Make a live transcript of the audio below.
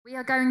We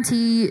are going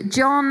to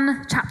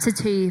John chapter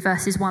 2,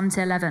 verses 1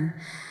 to 11.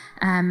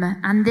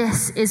 And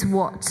this is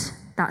what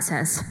that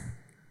says.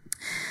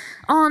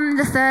 On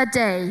the third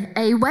day,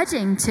 a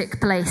wedding took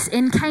place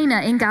in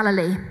Cana in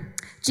Galilee.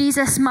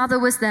 Jesus' mother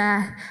was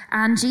there,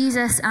 and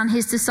Jesus and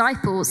his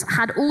disciples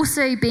had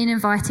also been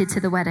invited to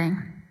the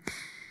wedding.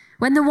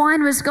 When the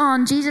wine was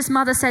gone, Jesus'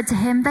 mother said to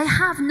him, "They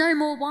have no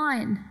more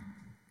wine."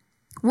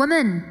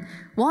 "Woman,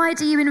 why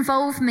do you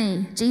involve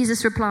me?"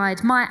 Jesus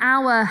replied, "My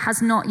hour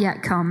has not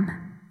yet come."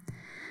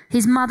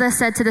 His mother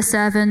said to the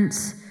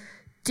servants,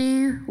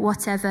 "Do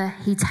whatever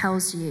he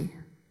tells you."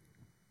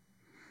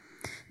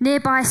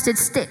 Nearby stood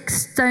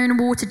stone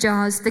water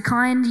jars, the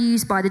kind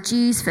used by the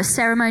Jews for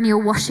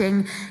ceremonial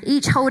washing,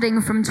 each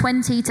holding from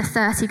 20 to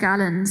 30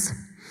 gallons.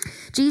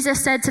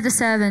 Jesus said to the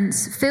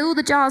servants, "Fill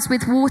the jars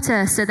with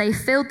water," so they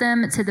filled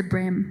them to the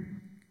brim.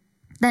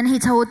 Then he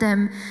told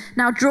them,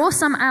 "Now draw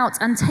some out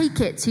and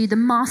take it to the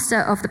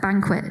master of the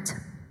banquet."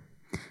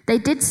 They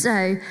did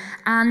so,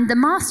 and the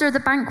master of the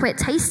banquet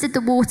tasted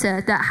the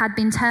water that had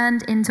been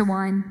turned into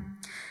wine.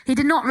 He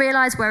did not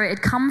realize where it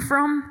had come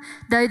from,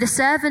 though the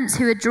servants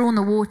who had drawn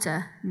the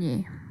water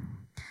knew.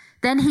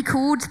 Then he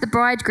called the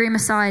bridegroom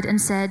aside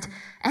and said,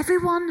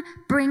 "Everyone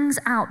brings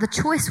out the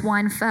choice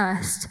wine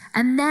first,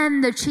 and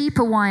then the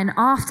cheaper wine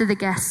after the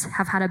guests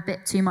have had a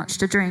bit too much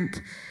to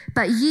drink.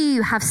 But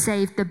you have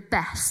saved the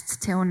best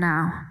till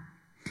now."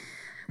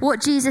 What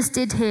Jesus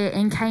did here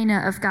in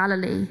Cana of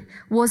Galilee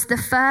was the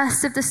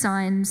first of the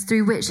signs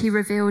through which he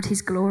revealed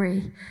his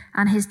glory,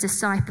 and his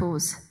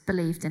disciples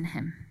believed in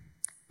him.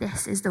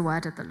 This is the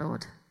word of the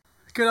Lord.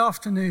 Good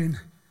afternoon.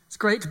 It's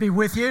great to be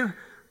with you.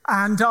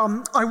 And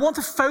I want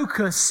to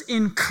focus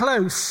in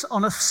close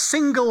on a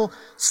single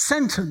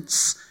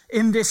sentence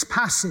in this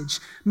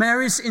passage.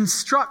 Mary's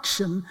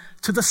instruction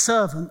to the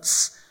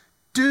servants: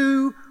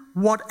 do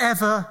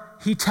whatever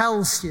he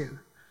tells you.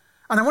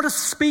 And I want to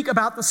speak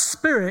about the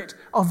spirit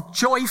of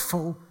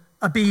joyful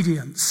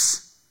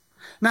obedience.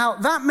 Now,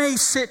 that may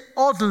sit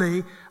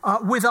oddly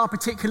with our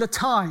particular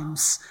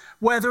times,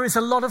 where there is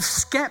a lot of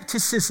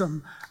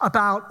skepticism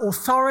about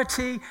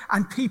authority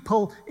and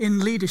people in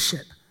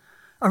leadership.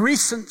 A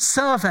recent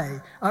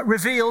survey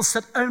reveals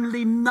that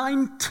only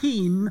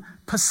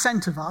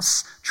 19% of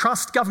us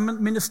trust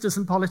government ministers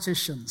and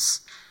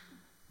politicians.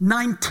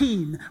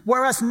 19,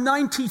 whereas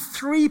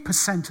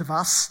 93% of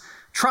us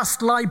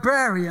trust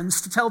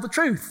librarians to tell the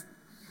truth.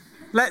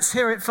 Let's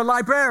hear it for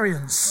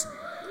librarians.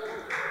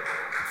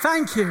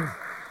 Thank you.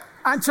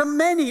 And to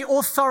many,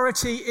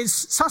 authority is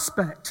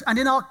suspect. And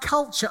in our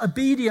culture,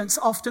 obedience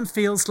often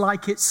feels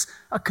like it's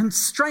a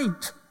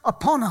constraint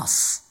upon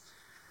us.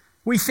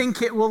 We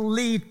think it will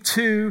lead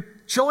to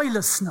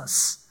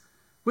joylessness.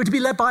 We're to be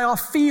led by our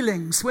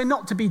feelings. We're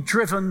not to be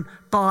driven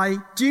by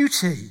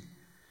duty.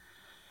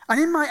 And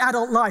in my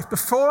adult life,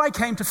 before I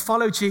came to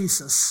follow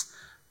Jesus,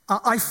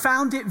 I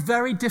found it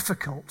very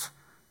difficult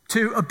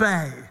to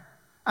obey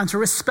and to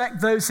respect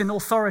those in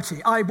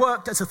authority. I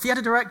worked as a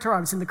theatre director,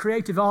 I was in the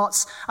creative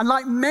arts, and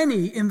like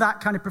many in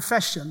that kind of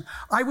profession,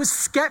 I was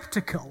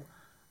skeptical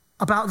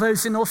about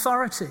those in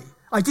authority.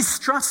 I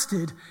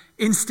distrusted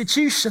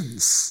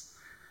institutions.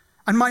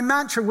 And my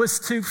mantra was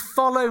to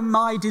follow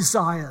my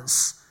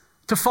desires,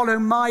 to follow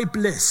my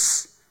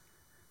bliss.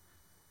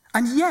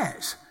 And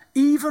yet,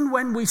 even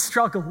when we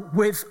struggle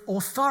with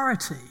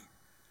authority,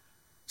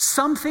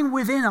 something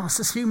within us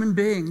as human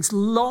beings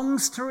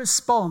longs to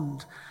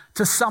respond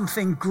to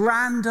something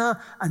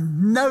grander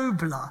and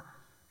nobler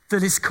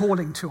that is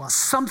calling to us,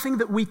 something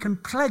that we can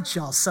pledge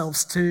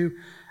ourselves to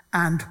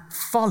and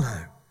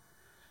follow.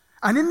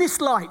 And in this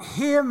light,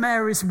 hear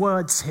Mary's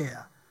words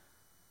here.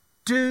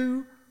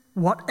 Do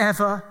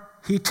whatever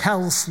he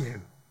tells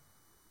you.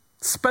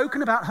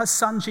 Spoken about her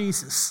son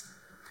Jesus.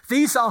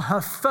 These are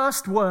her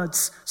first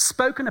words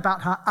spoken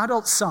about her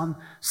adult son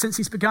since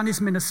he's begun his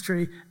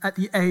ministry at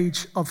the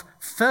age of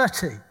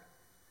 30.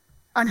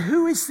 And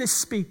who is this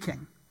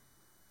speaking?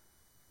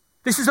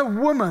 This is a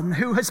woman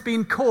who has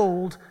been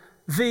called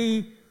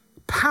the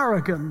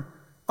paragon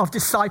of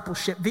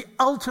discipleship, the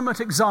ultimate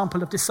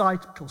example of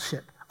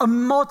discipleship, a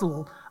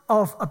model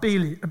of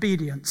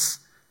obedience.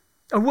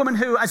 A woman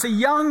who, as a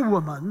young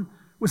woman,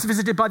 was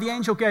visited by the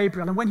angel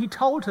Gabriel, and when he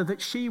told her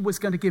that she was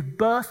going to give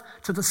birth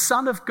to the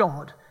Son of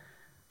God,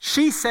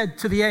 she said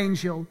to the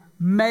angel,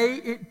 "May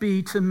it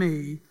be to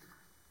me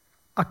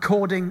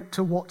according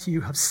to what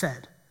you have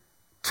said."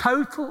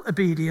 Total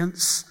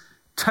obedience,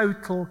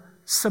 total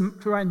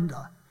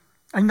surrender.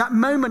 And in that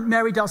moment,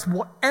 Mary does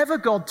whatever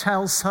God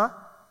tells her,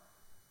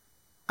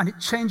 and it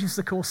changes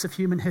the course of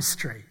human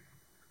history.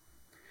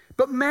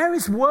 But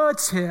Mary's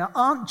words here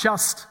aren't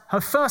just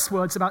her first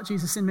words about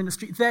Jesus in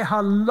ministry, they're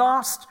her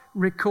last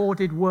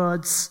recorded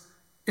words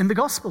in the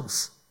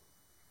Gospels.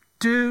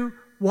 Do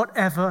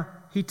whatever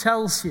he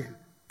tells you.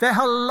 They're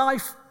her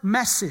life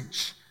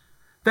message.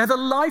 They're the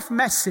life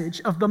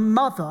message of the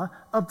mother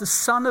of the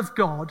Son of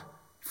God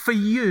for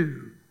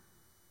you.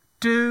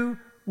 Do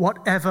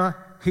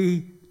whatever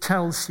he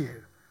tells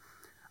you.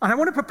 And I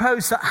want to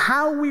propose that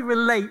how we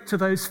relate to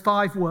those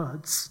 5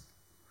 words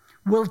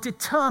will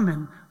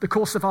determine the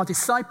course of our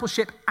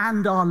discipleship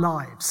and our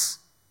lives.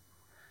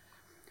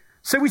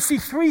 So we see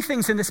three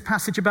things in this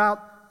passage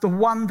about the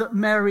one that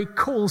Mary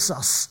calls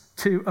us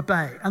to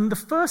obey. And the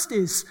first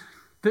is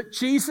that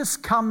Jesus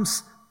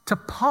comes to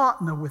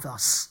partner with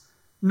us,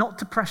 not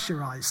to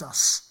pressurize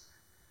us.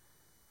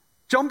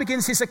 John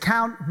begins his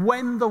account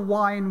when the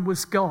wine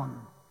was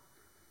gone.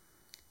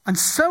 And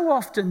so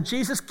often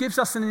Jesus gives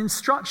us an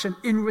instruction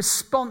in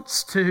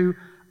response to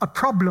a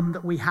problem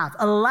that we have,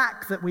 a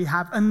lack that we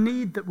have, a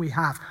need that we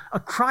have, a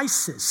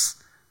crisis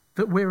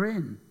that we're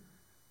in.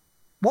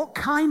 What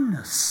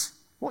kindness,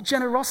 what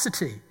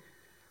generosity.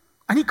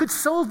 And he could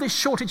solve this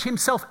shortage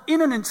himself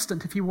in an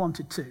instant if he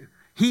wanted to.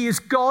 He is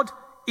God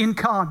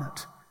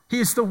incarnate. He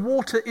is the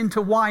water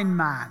into wine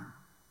man.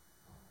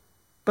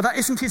 But that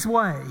isn't his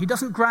way. He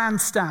doesn't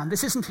grandstand.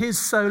 This isn't his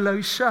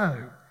solo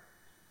show.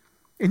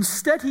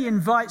 Instead, he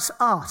invites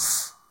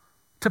us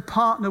to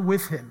partner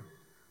with him.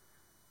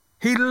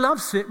 He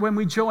loves it when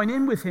we join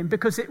in with him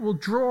because it will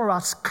draw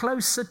us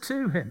closer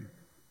to him.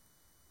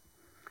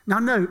 Now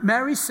note,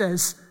 Mary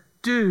says,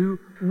 do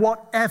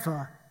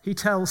whatever he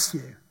tells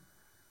you.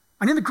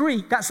 And in the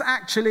Greek, that's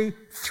actually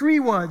three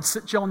words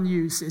that John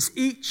uses,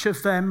 each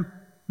of them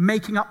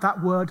making up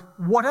that word,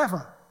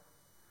 whatever.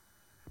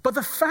 But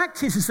the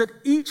fact is that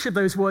each of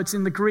those words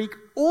in the Greek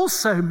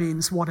also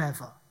means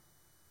whatever.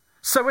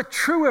 So a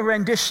truer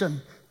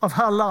rendition of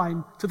her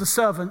line to the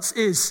servants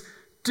is,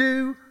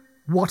 do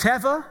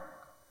whatever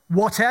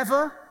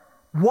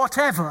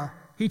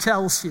he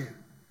tells you.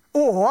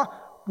 Or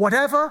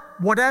whatever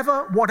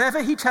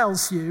he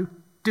tells you,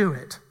 do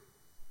it.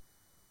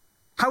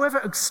 However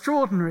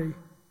extraordinary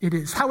it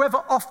is, however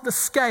off the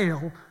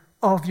scale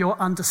of your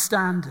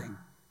understanding.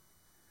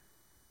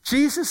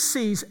 Jesus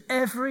sees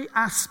every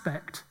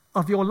aspect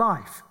of your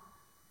life.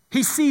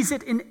 He sees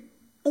it in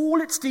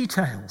all its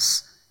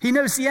details. He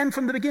knows the end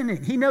from the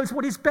beginning. He knows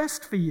what is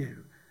best for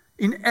you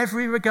in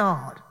every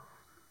regard.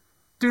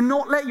 Do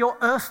not let your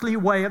earthly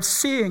way of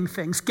seeing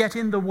things get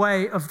in the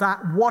way of that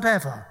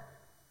whatever.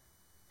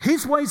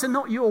 His ways are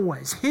not your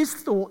ways. His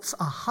thoughts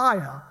are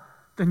higher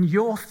than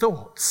your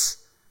thoughts.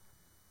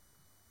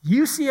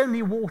 You see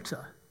only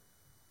water.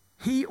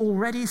 He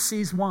already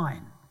sees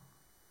wine.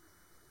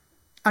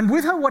 And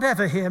with her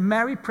whatever here,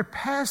 Mary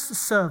prepares the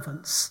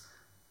servants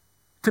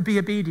to be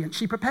obedient.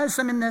 She prepares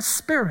them in their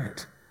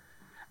spirit.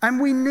 And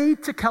we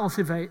need to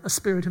cultivate a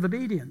spirit of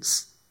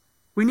obedience.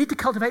 We need to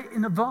cultivate it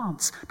in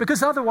advance.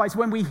 Because otherwise,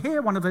 when we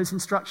hear one of those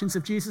instructions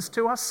of Jesus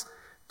to us,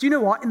 do you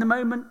know what? In the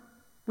moment,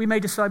 we may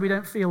decide we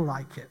don't feel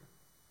like it.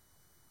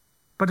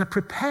 But a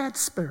prepared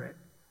spirit,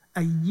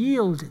 a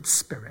yielded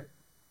spirit,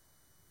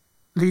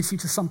 leads you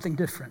to something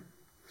different.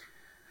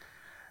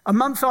 A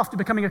month after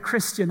becoming a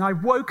Christian, I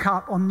woke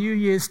up on New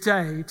Year's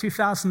Day,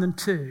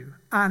 2002,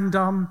 and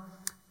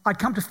I'd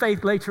come to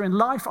faith later in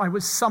life. I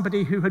was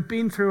somebody who had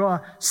been through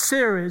a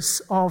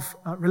series of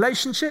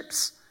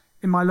relationships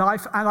in my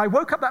life, and I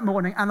woke up that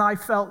morning and I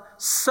felt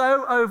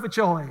so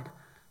overjoyed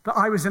that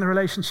I was in a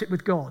relationship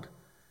with God.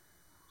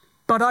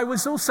 But I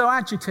was also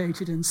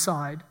agitated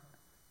inside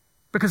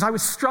because I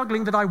was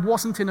struggling that I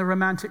wasn't in a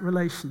romantic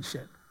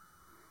relationship.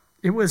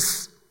 It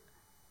wasn't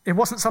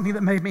something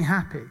that made me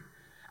happy.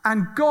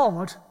 And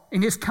God,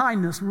 in his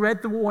kindness,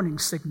 read the warning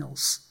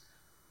signals.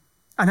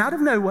 And out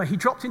of nowhere, he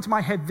dropped into my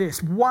head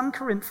this, 1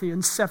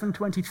 Corinthians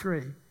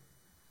 7:23.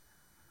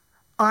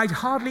 I'd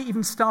hardly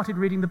even started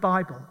reading the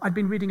Bible. I'd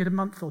been reading it a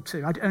month or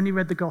two. I'd only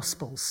read the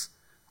Gospels.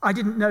 I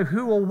didn't know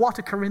who or what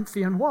a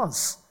Corinthian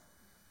was.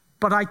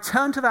 But I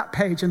turned to that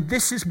page, and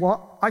this is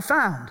what I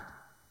found.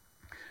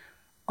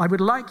 I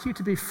would like you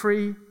to be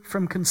free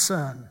from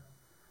concern.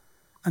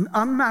 An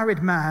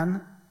unmarried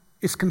man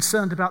is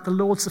concerned about the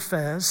Lord's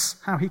affairs,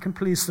 how he can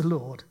please the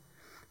Lord.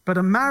 But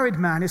a married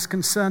man is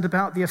concerned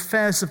about the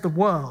affairs of the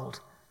world,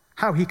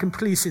 how he can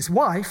please his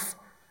wife,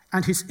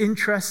 and his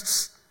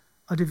interests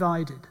are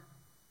divided.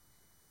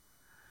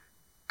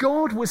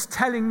 God was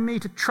telling me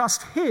to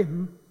trust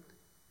him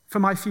for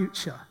my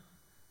future.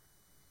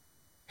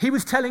 He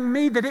was telling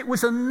me that it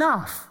was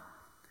enough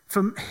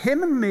for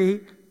him and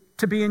me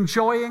to be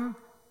enjoying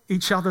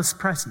each other's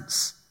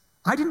presence.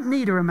 I didn't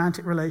need a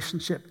romantic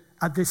relationship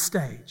at this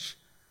stage.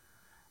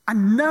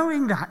 And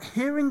knowing that,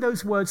 hearing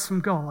those words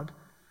from God,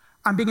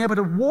 and being able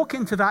to walk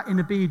into that in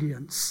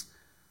obedience,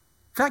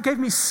 that gave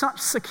me such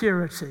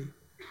security.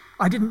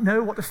 I didn't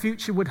know what the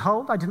future would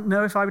hold. I didn't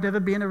know if I would ever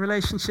be in a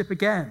relationship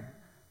again.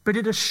 But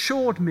it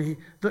assured me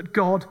that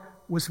God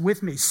was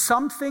with me.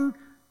 Something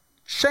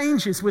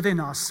changes within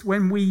us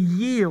when we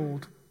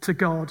yield to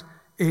God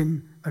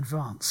in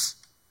advance.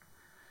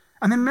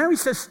 And then Mary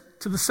says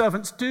to the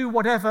servants, do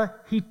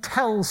whatever he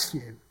tells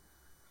you.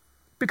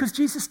 Because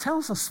Jesus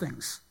tells us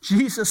things.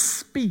 Jesus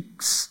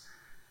speaks.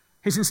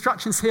 His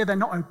instructions here, they're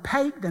not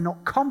opaque, they're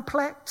not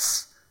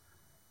complex.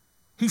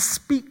 He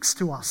speaks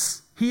to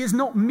us. He is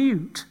not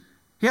mute.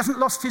 He hasn't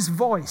lost his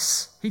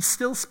voice. He's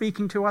still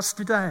speaking to us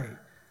today.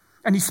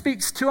 And he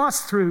speaks to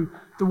us through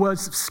the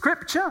words of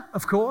Scripture,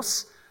 of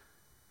course.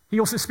 He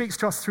also speaks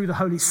to us through the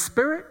Holy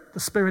Spirit, the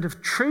Spirit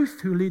of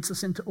truth, who leads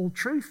us into all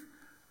truth.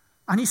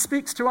 And he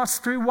speaks to us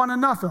through one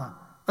another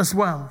as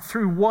well,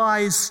 through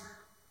wise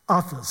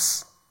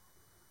others.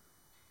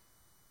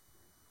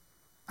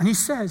 And he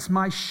says,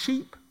 my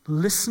sheep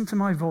listen to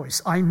my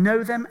voice. I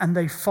know them and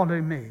they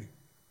follow me.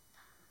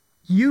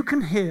 You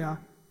can hear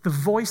the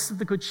voice of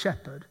the Good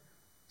Shepherd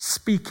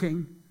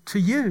speaking to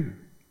you.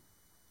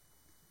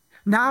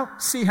 Now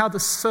see how the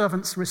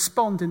servants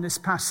respond in this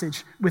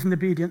passage with an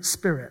obedient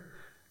spirit.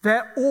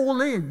 They're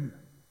all in.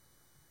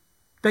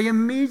 They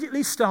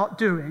immediately start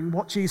doing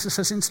what Jesus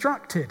has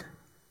instructed.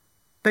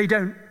 They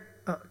don't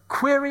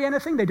query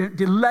anything. They don't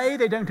delay.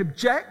 They don't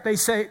object. They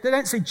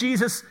don't say,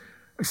 Jesus,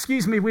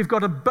 excuse me, we've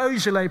got a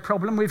Beaujolais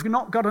problem. We've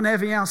not got an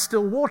Evian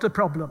still water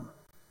problem.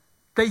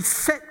 They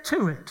set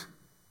to it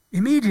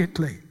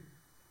immediately.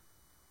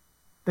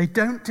 They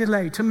don't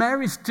delay. To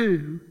Mary's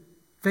do,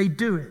 they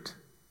do it.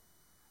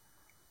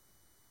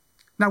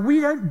 Now,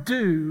 we don't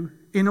do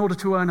in order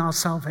to earn our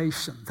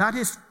salvation. That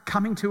is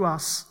coming to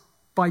us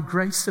by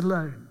grace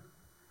alone.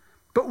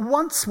 But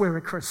once we're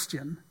a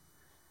Christian,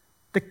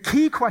 the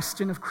key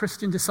question of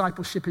Christian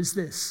discipleship is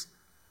this: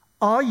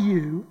 are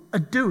you a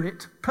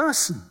do-it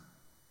person?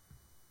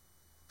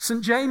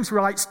 St. James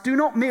writes, do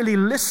not merely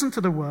listen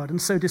to the word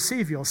and so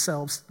deceive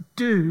yourselves.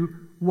 Do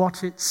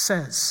what it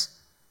says.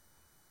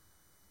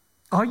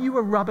 Are you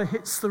a rubber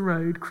hits the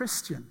road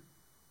Christian?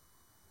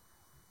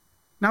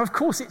 Now, of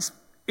course,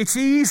 it's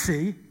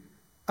easy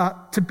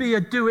to be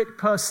a do-it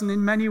person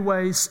in many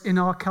ways in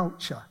our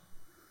culture.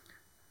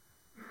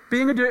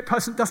 Being a do-it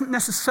person doesn't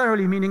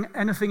necessarily mean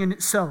anything in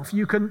itself.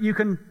 You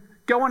can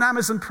go on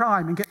Amazon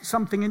Prime and get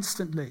something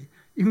instantly.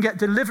 You can get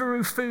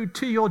Deliveroo food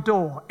to your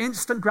door,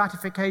 instant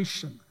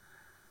gratification.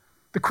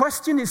 The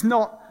question is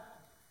not,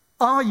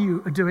 are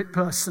you a do-it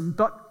person,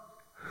 but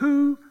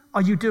who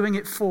are you doing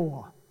it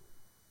for?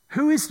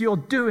 Who is your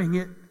doing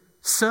it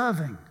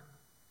serving?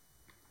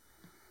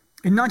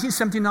 In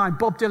 1979,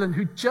 Bob Dylan,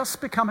 who'd just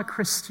become a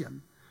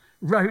Christian,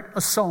 wrote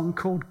a song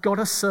called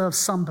Gotta Serve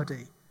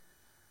Somebody.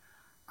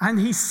 And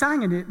he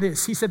sang in it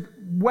this. He said,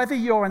 whether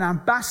you're an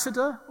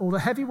ambassador or the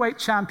heavyweight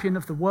champion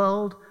of the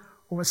world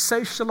or a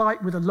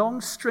socialite with a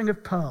long string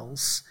of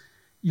pearls,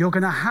 you're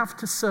going to have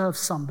to serve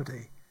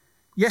somebody.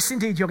 Yes,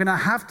 indeed, you're going to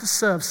have to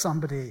serve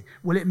somebody.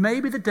 Well, it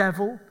may be the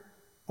devil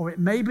or it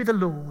may be the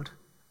Lord,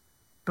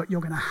 but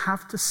you're going to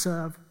have to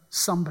serve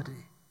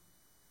somebody.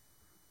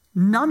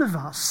 None of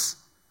us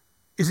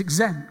is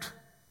exempt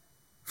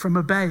from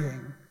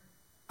obeying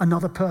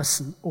another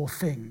person or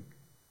thing.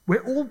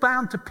 We're all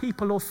bound to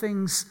people or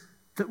things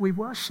that we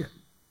worship.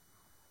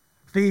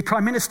 The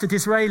Prime Minister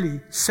Disraeli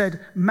said,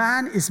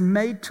 man is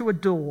made to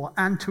adore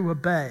and to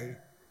obey.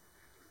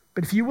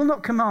 But if you will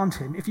not command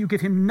him, if you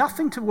give him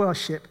nothing to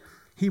worship,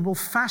 he will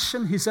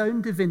fashion his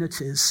own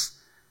divinities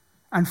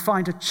and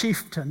find a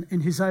chieftain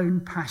in his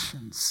own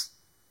passions.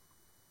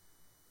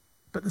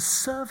 But the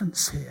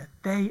servants here,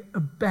 they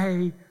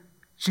obey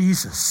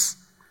Jesus.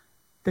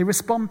 They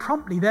respond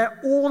promptly. They're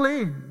all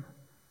in.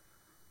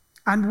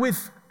 And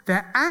with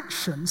their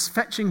actions,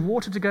 fetching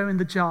water to go in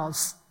the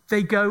jars,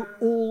 they go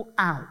all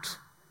out.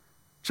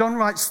 John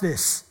writes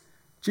this: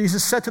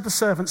 Jesus said to the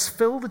servants,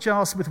 fill the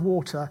jars with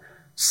water,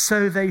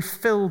 so they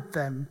filled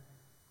them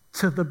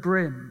to the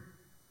brim.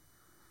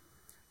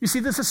 You see,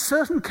 there's a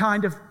certain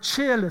kind of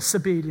cheerless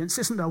obedience,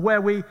 isn't there,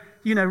 where we,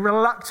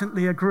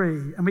 reluctantly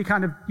agree and we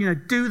kind of,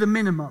 do the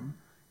minimum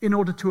in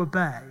order to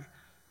obey.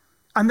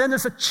 And then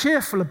there's a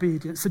cheerful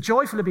obedience, a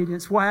joyful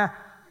obedience where,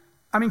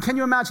 can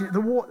you imagine it?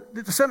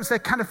 The servants, they're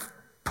kind of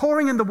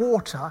pouring in the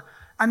water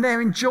and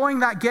they're enjoying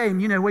that game,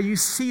 where you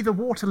see the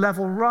water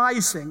level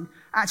rising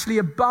actually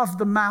above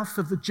the mouth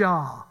of the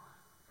jar.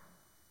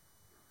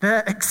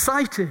 They're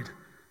excited,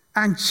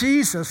 and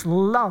Jesus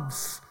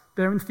loves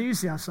their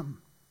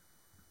enthusiasm.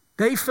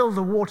 They fill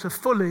the water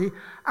fully,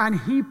 and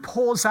he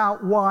pours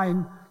out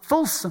wine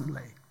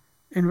fulsomely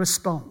in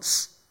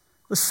response.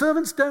 The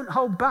servants don't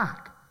hold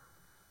back.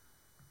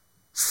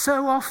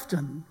 So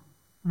often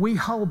we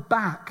hold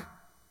back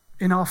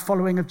in our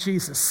following of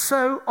Jesus.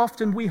 So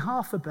often we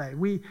half obey,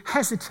 we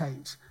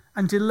hesitate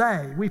and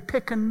delay, we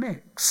pick and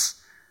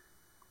mix.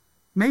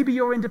 Maybe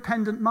you're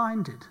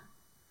independent-minded.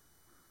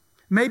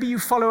 Maybe you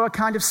follow a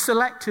kind of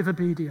selective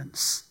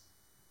obedience.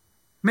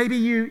 Maybe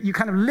you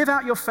kind of live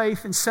out your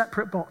faith in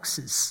separate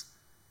boxes.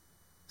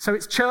 So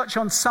it's church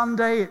on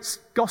Sunday, it's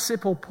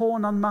gossip or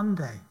porn on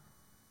Monday.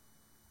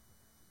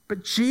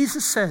 But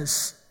Jesus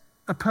says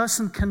a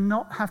person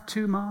cannot have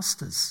two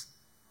masters.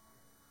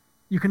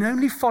 You can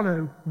only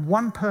follow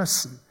one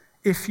person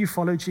if you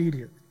follow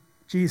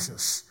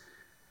Jesus.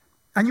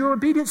 And your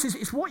obedience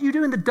is what you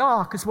do in the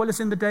dark as well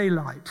as in the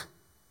daylight.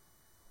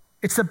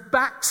 It's a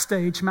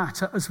backstage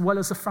matter as well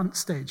as a front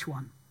stage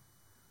one.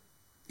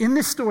 In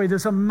this story,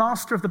 there's a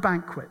master of the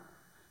banquet,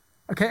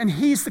 okay? And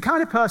he's the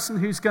kind of person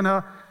who's going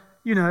to,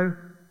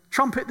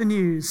 trumpet the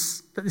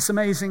news that this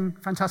amazing,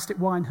 fantastic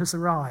wine has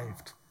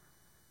arrived.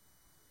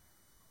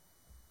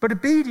 But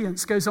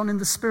obedience goes on in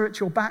the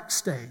spiritual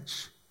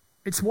backstage.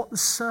 It's what the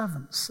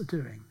servants are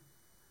doing.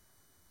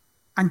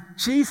 And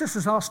Jesus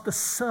has asked the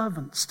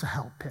servants to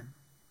help him.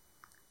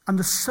 And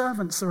the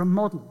servants are a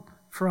model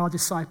for our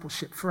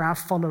discipleship, for our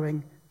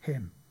following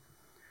him.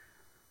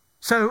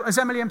 So, as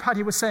Emily and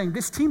Paddy were saying,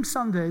 this Team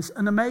Sunday is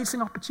an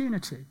amazing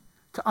opportunity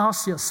to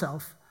ask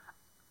yourself,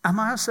 am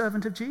I a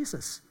servant of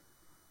Jesus?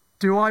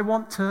 Do I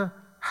want to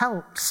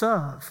help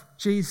serve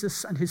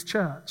Jesus and his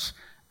church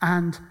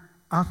and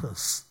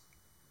others?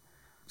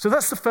 So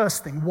that's the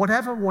first thing.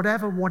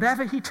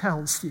 Whatever he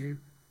tells you,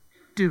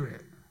 do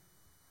it.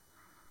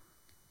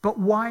 But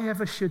why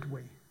ever should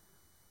we?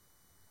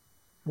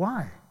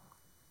 Why?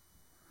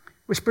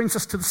 Which brings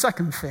us to the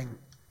second thing,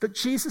 that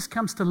Jesus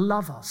comes to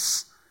love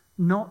us,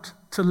 not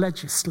to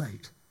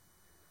legislate.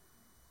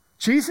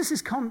 Jesus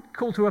is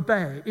called to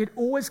obey. It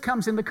always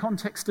comes in the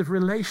context of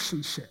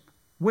relationship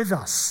with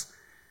us.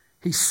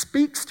 He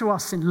speaks to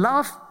us in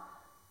love,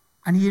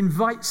 and he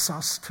invites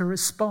us to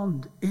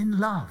respond in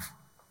love.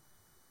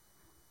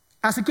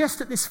 As a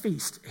guest at this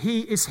feast,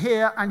 he is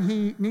here and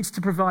he needs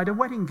to provide a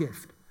wedding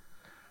gift.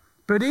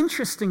 But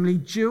interestingly,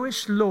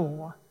 Jewish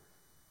law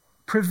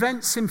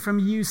prevents him from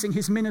using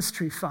his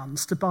ministry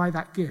funds to buy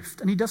that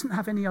gift, and he doesn't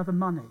have any other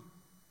money.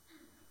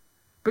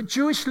 But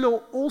Jewish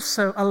law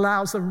also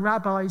allows a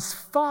rabbi's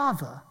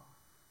father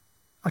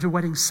at a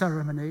wedding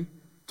ceremony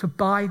to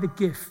buy the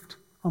gift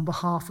on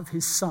behalf of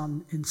his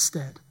son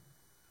instead.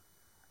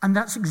 And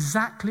that's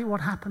exactly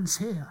what happens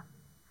here.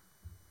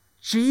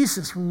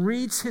 Jesus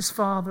reads his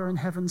Father in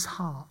heaven's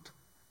heart,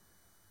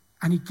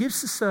 and he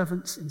gives the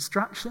servants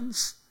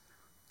instructions,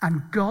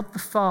 and God the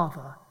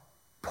Father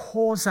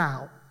pours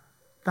out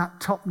that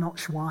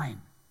top-notch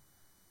wine.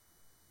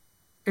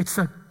 It's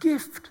a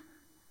gift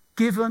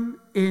given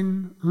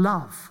in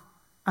love,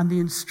 and the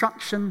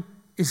instruction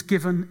is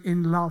given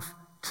in love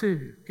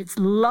too. It's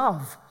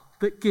love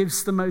that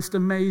gives the most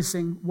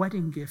amazing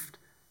wedding gift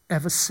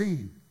ever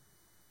seen.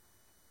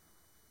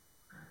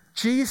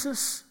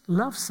 Jesus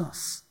loves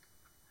us.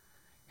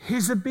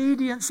 His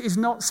obedience is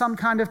not some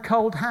kind of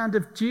cold hand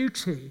of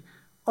duty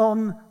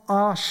on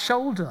our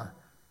shoulder.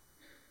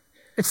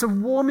 It's a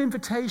warm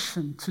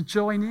invitation to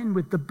join in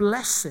with the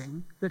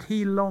blessing that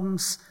he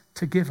longs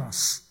to give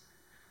us.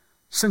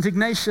 St.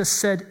 Ignatius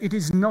said, "It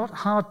is not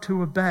hard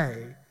to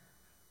obey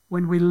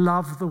when we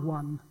love the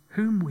one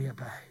whom we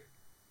obey."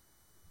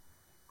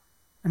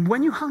 And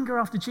when you hunger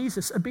after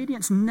Jesus,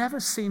 obedience never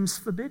seems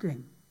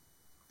forbidding.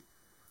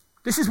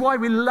 This is why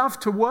we love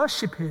to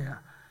worship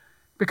here,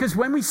 because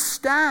when we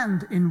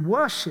stand in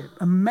worship,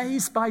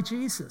 amazed by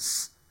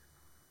Jesus,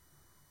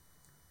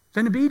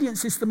 then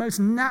obedience is the most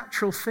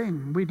natural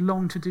thing we'd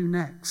long to do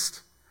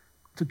next,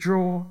 to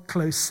draw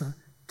closer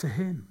to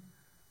him.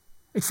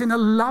 It's in a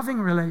loving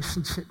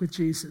relationship with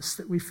Jesus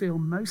that we feel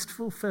most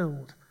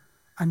fulfilled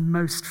and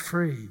most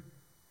free.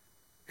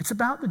 It's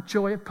about the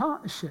joy of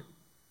partnership.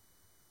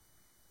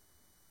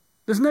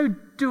 There's no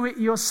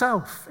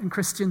do-it-yourself in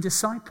Christian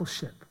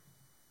discipleship.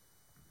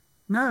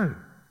 No.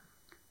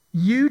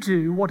 You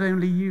do what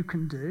only you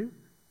can do,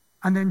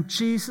 and then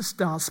Jesus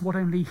does what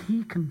only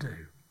he can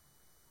do.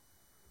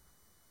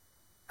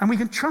 And we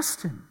can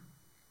trust him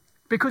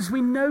because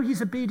we know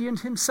he's obedient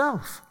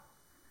himself.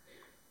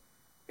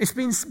 It's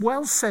been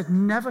well said,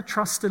 never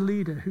trust a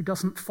leader who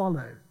doesn't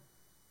follow.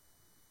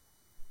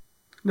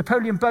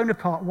 Napoleon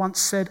Bonaparte once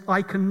said,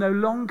 "I can no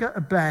longer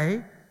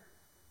obey.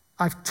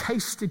 I've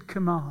tasted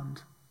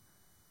command,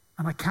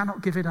 and I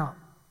cannot give it up."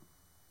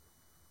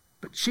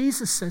 But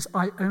Jesus says,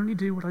 "I only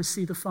do what I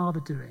see the Father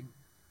doing,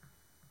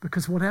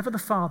 because whatever the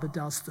Father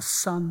does, the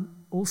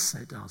Son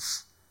also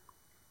does."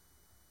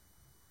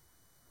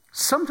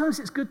 Sometimes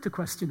it's good to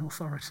question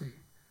authority.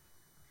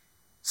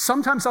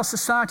 Sometimes our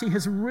society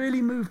has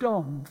really moved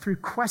on through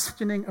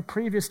questioning a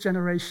previous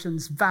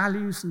generation's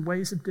values and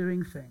ways of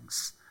doing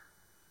things.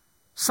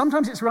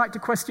 Sometimes it's right to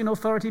question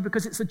authority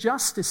because it's a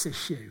justice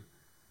issue.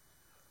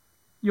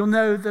 You'll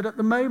know that at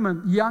the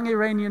moment, young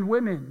Iranian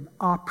women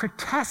are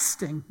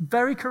protesting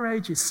very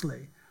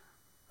courageously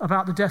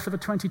about the death of a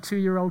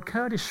 22-year-old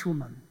Kurdish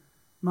woman,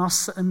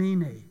 Mahsa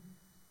Amini.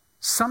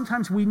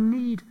 Sometimes we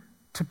need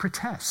to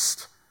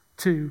protest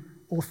to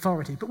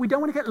authority, but we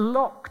don't want to get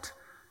locked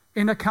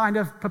in a kind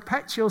of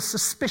perpetual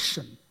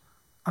suspicion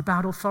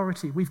about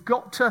authority. We've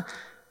got to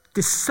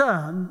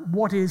discern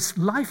what is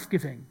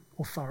life-giving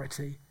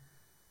authority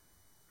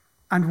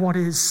and what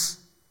is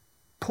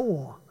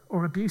poor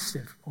or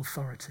abusive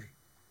authority.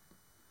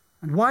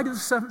 And why do the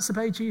servants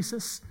obey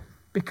Jesus?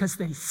 Because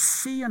they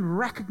see and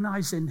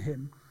recognize in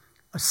him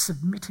a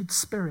submitted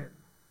spirit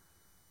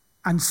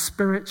and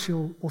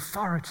spiritual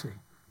authority.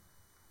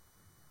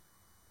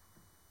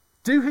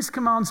 Do his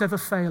commands ever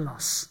fail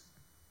us?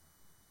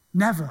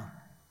 Never.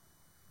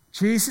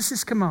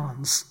 Jesus'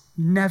 commands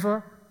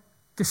never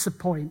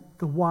disappoint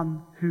the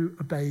one who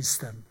obeys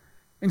them.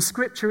 In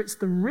Scripture, it's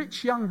the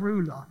rich young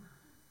ruler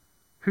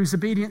whose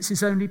obedience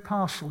is only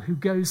partial, who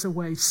goes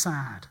away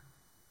sad.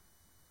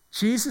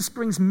 Jesus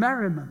brings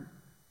merriment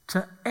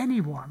to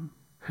anyone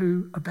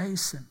who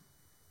obeys him.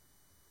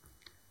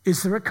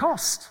 Is there a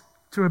cost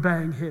to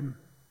obeying him?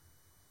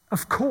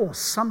 Of course,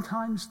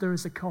 sometimes there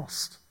is a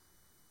cost.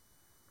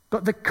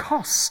 But the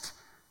cost,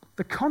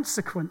 the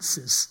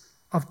consequences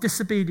of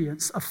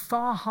disobedience are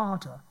far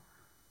harder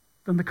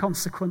than the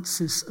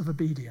consequences of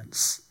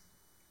obedience.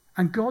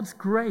 And God's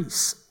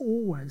grace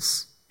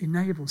always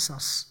enables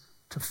us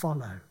to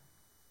follow.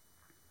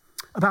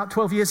 About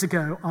 12 years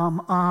ago,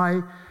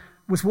 I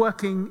was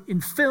working in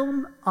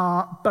film,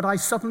 but I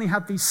suddenly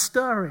had these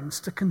stirrings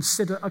to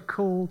consider a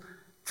call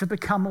to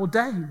become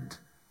ordained.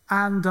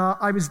 And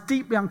I was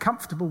deeply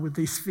uncomfortable with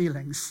these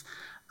feelings.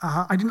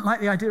 I didn't like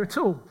the idea at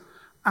all.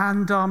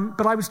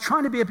 But I was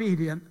trying to be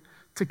obedient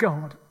to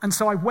God. And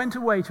so I went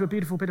away to a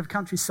beautiful bit of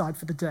countryside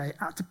for the day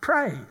to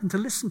pray and to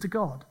listen to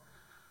God.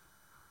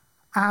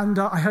 And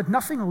I heard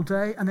nothing all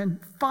day. And then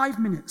 5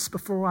 minutes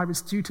before I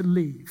was due to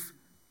leave,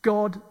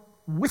 God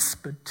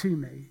whispered to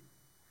me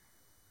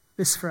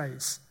this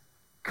phrase,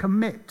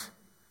 "Commit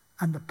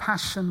and the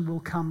passion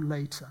will come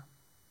later."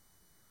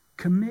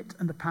 Commit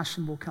and the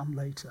passion will come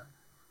later.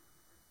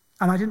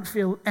 And I didn't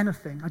feel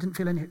anything. I didn't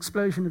feel any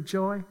explosion of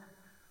joy.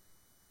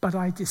 But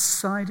I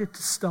decided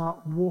to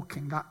start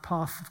walking that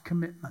path of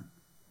commitment.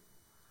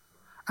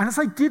 And as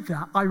I did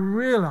that, I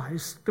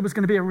realized there was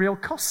going to be a real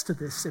cost to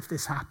this if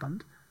this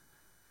happened.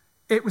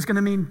 It was going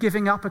to mean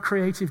giving up a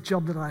creative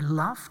job that I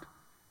loved.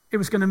 It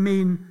was going to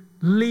mean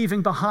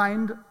leaving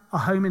behind a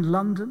home in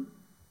London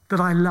that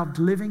I loved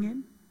living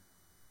in,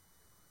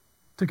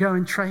 to go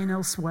and train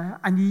elsewhere.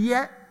 And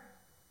yet,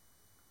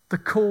 the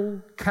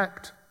call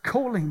kept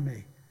calling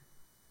me.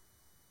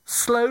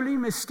 Slowly,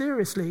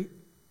 mysteriously,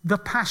 the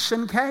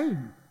passion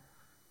came.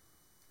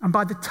 And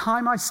by the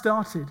time I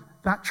started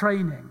that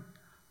training,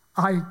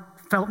 I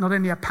felt not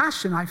only a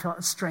passion, I felt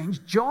a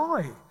strange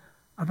joy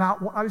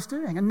about what I was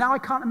doing. And now I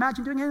can't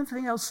imagine doing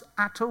anything else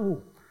at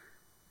all.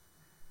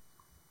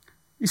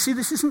 You see,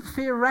 this isn't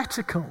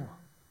theoretical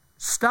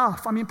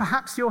stuff. I mean,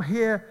 perhaps you're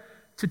here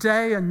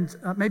today and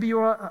maybe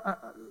you're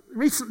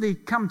recently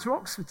come to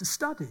Oxford to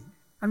study.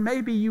 And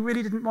maybe you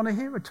really didn't want to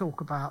hear a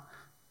talk about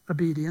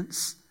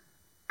obedience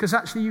because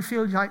actually you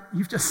feel like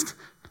you've just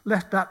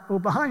left that all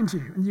behind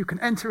you and you can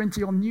enter into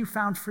your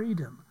newfound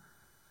freedom.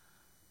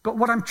 But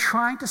what I'm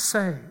trying to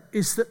say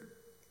is that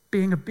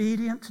being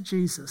obedient to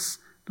Jesus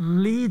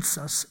leads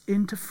us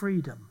into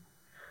freedom.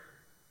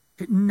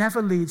 It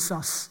never leads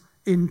us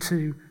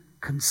into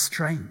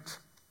constraint.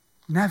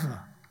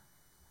 Never.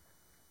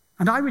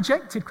 And I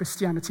rejected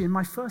Christianity in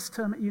my first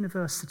term at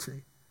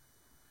university.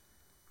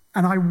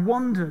 And I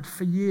wandered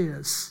for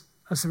years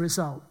as a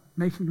result,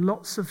 making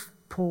lots of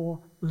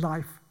poor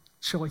life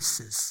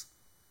choices.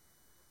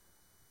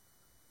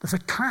 There's a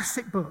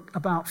classic book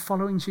about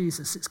following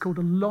Jesus. It's called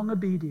A Long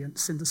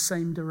Obedience in the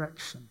Same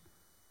Direction.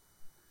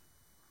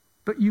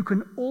 But you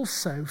can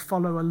also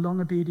follow a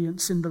long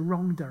obedience in the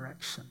wrong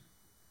direction.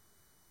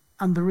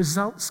 And the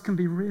results can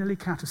be really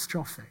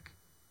catastrophic.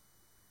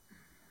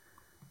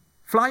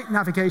 Flight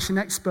navigation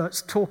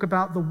experts talk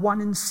about the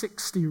 1 in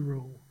 60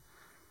 rule.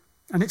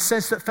 And it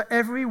says that for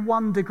every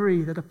 1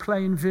 degree that a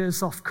plane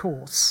veers off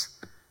course,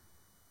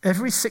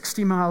 every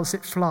 60 miles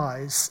it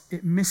flies,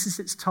 it misses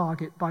its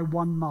target by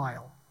 1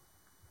 mile.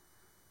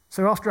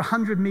 So after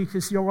 100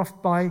 meters, you're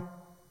off by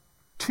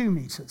 2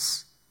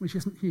 meters, which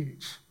isn't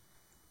huge.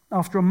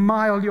 After a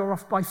mile, you're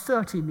off by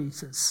 30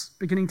 meters,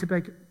 beginning to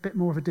make a bit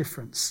more of a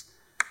difference.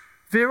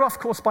 Veer off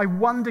course by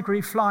 1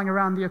 degree flying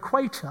around the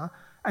equator,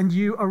 and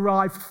you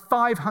arrive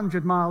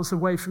 500 miles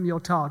away from your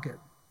target.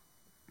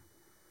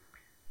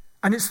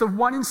 And it's the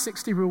 1 in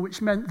 60 rule,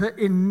 which meant that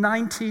in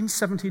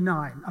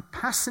 1979, a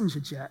passenger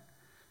jet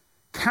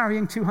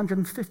carrying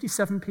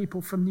 257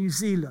 people from New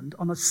Zealand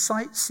on a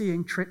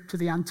sightseeing trip to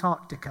the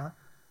Antarctica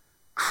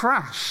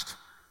crashed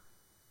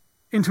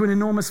into an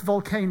enormous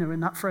volcano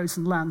in that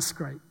frozen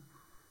landscape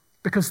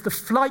because the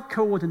flight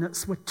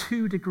coordinates were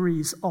 2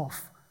 degrees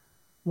off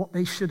what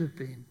they should have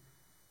been.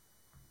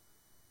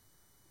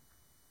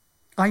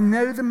 I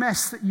know the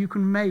mess that you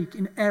can make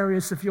in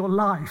areas of your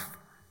life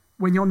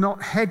when you're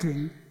not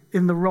heading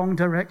in the wrong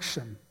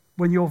direction,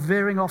 when you're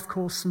veering off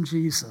course from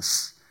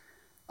Jesus.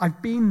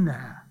 I've been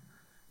there.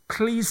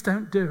 Please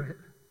don't do it.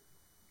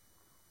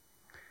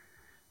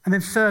 And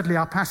then thirdly,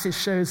 our passage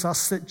shows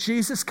us that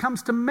Jesus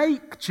comes to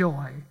make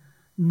joy,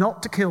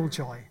 not to kill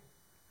joy.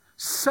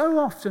 So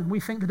often we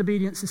think that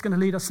obedience is going to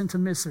lead us into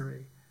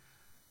misery.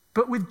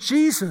 But with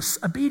Jesus,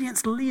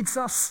 obedience leads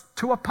us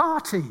to a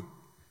party.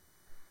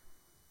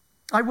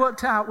 I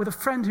worked out with a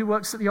friend who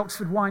works at the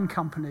Oxford Wine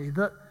Company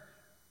that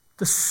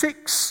the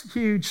 6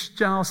 huge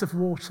jars of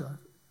water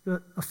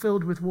that are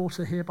filled with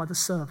water here by the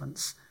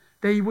servants,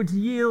 they would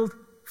yield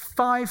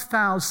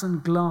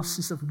 5,000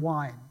 glasses of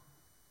wine,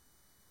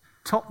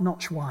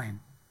 top-notch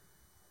wine.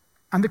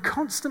 And the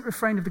constant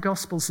refrain of the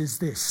Gospels is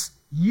this: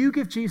 you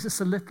give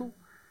Jesus a little,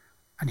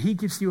 and he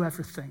gives you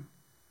everything.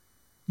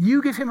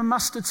 You give him a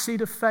mustard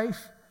seed of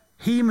faith,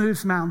 he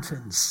moves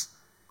mountains.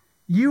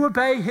 You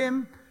obey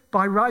him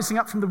by rising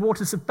up from the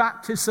waters of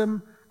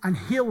baptism, and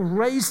he'll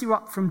raise you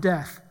up from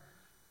death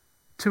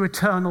to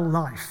eternal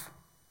life.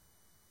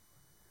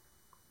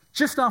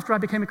 Just after I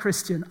became a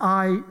Christian,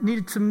 I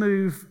needed to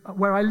move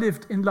where I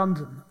lived in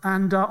London.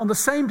 And on the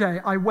same day,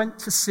 I went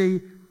to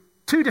see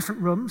 2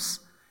 different rooms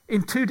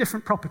in 2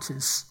 different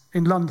properties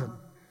in London.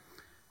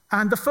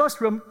 And the first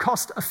room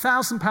cost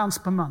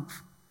 £1,000 per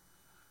month.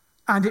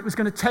 And it was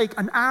going to take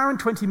an hour and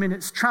 20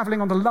 minutes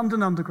traveling on the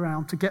London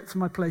Underground to get to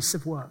my place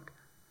of work.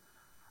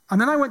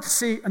 And then I went to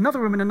see another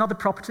room in another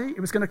property. It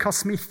was going to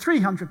cost me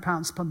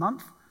 £300 per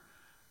month.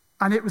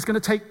 And it was going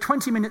to take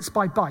 20 minutes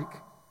by bike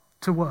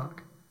to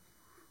work.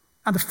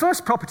 And the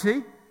first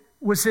property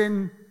was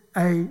in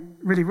a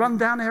really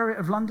run-down area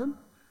of London.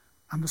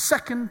 And the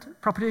second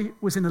property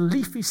was in a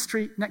leafy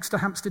street next to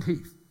Hampstead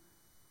Heath.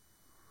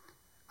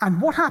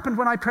 And what happened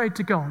when I prayed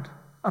to God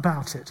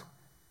about it?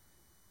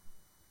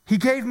 He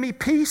gave me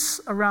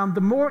peace around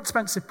the more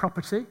expensive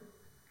property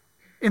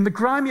in the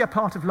grimier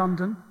part of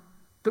London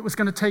that was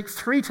going to take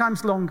 3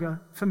 times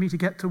longer for me to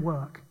get to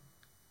work.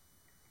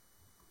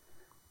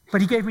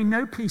 But he gave me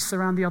no peace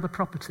around the other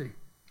property.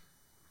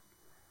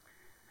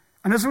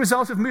 And as a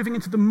result of moving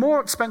into the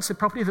more expensive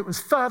property that was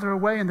further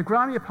away in the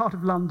grimier part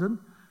of London,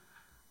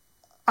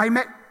 I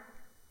met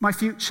my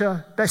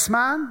future best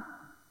man,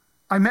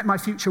 I met my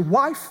future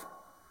wife,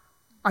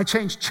 I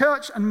changed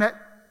church and met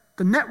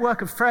the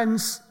network of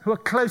friends who are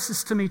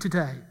closest to me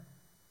today.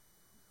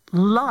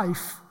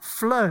 Life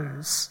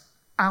flows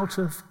out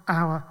of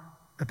our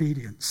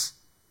obedience.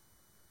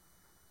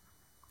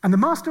 And the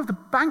master of the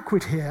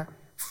banquet here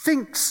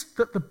thinks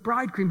that the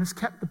bridegroom has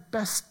kept the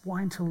best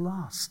wine till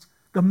last.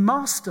 The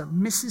master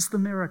misses the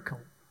miracle.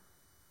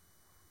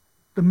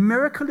 The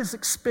miracle is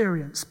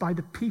experienced by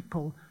the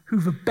people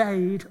who've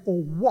obeyed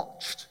or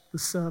watched the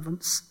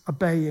servants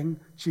obeying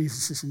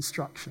Jesus'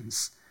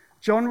 instructions.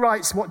 John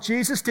writes, what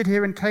Jesus did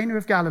here in Cana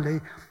of Galilee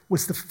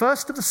was the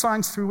first of the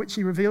signs through which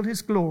he revealed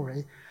his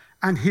glory,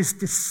 and his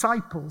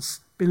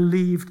disciples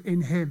believed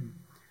in him.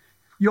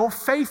 Your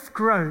faith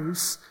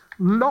grows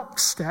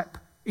lockstep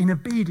in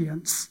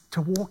obedience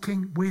to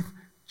walking with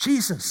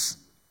Jesus.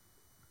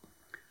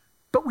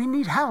 But we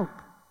need help.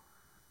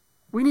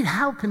 We need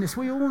help in this.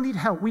 We all need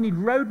help. We need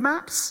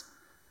roadmaps.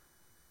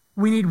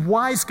 We need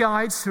wise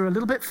guides who are a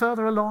little bit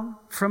further along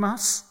from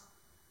us.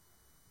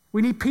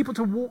 We need people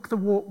to walk the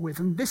walk with.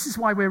 And this is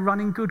why we're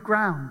running Good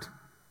Ground,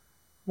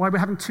 why we're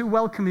having 2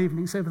 welcome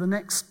evenings over the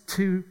next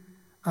 2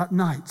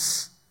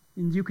 nights.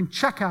 And you can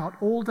check out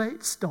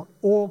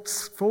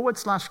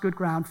alldates.org/Good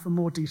Ground for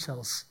more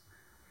details.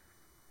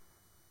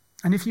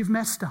 And if you've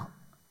messed up,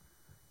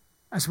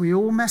 as we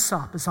all mess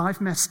up, as I've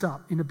messed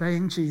up in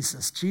obeying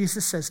Jesus,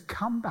 Jesus says,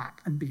 come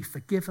back and be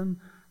forgiven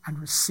and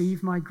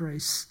receive my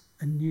grace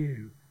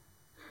anew.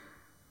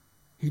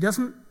 He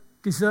doesn't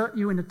desert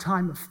you in a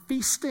time of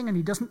feasting, and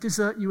he doesn't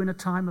desert you in a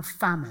time of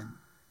famine.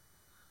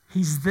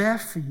 He's there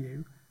for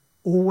you,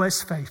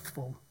 always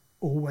faithful,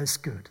 always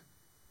good.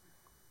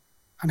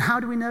 And how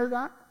do we know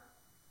that?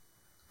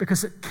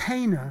 Because at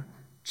Cana,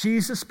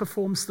 Jesus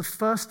performs the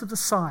first of the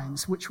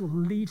signs which will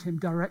lead him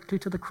directly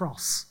to the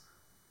cross,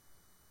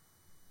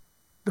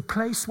 the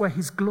place where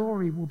his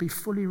glory will be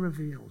fully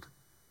revealed,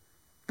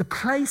 the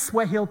place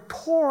where he'll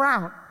pour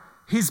out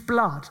his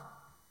blood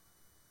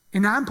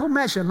in ample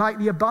measure, like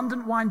the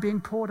abundant wine being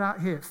poured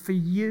out here, for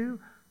you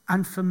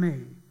and for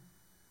me,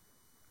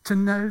 to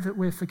know that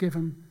we're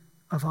forgiven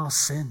of our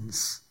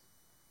sins.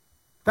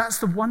 That's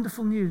the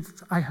wonderful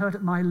news I heard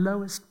at my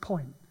lowest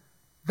point.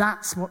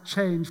 That's what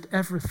changed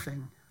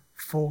everything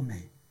for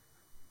me.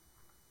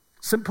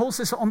 St. Paul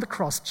says that on the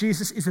cross,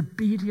 Jesus is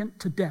obedient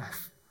to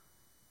death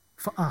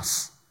for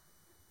us.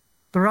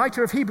 The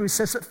writer of Hebrews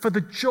says that for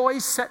the joy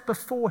set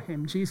before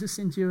him, Jesus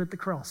endured the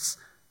cross.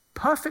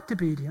 Perfect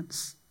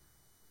obedience,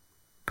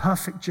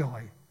 perfect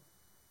joy.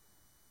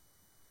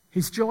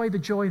 His joy, the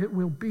joy that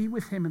will be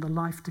with him in the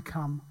life to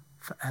come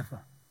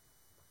forever.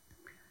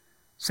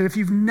 So if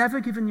you've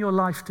never given your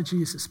life to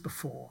Jesus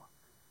before,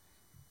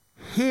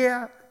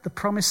 hear the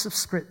promise of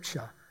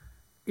Scripture.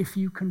 If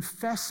you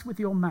confess with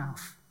your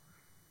mouth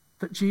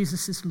that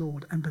Jesus is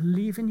Lord and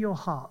believe in your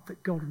heart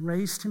that God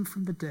raised him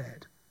from the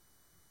dead,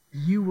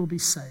 you will be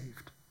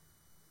saved.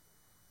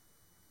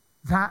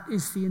 That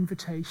is the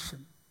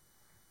invitation.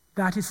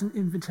 That is an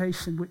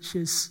invitation which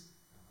is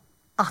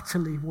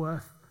utterly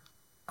worth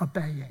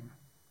obeying.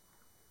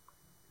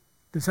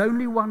 There's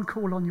only one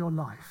call on your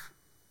life,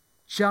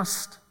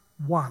 just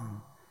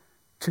one,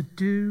 to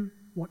do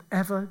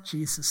whatever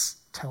Jesus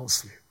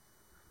tells you,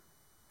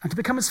 and to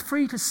become as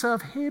free to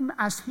serve him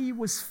as he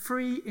was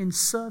free in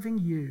serving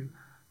you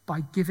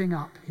by giving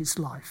up his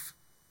life.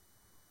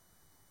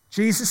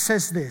 Jesus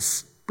says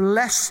this,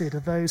 blessed are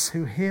those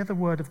who hear the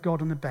word of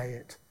God and obey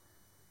it.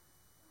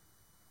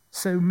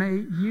 So may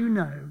you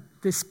know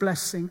this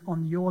blessing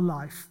on your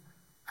life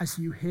as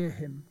you hear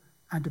him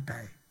and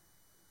obey.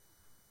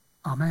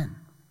 Amen.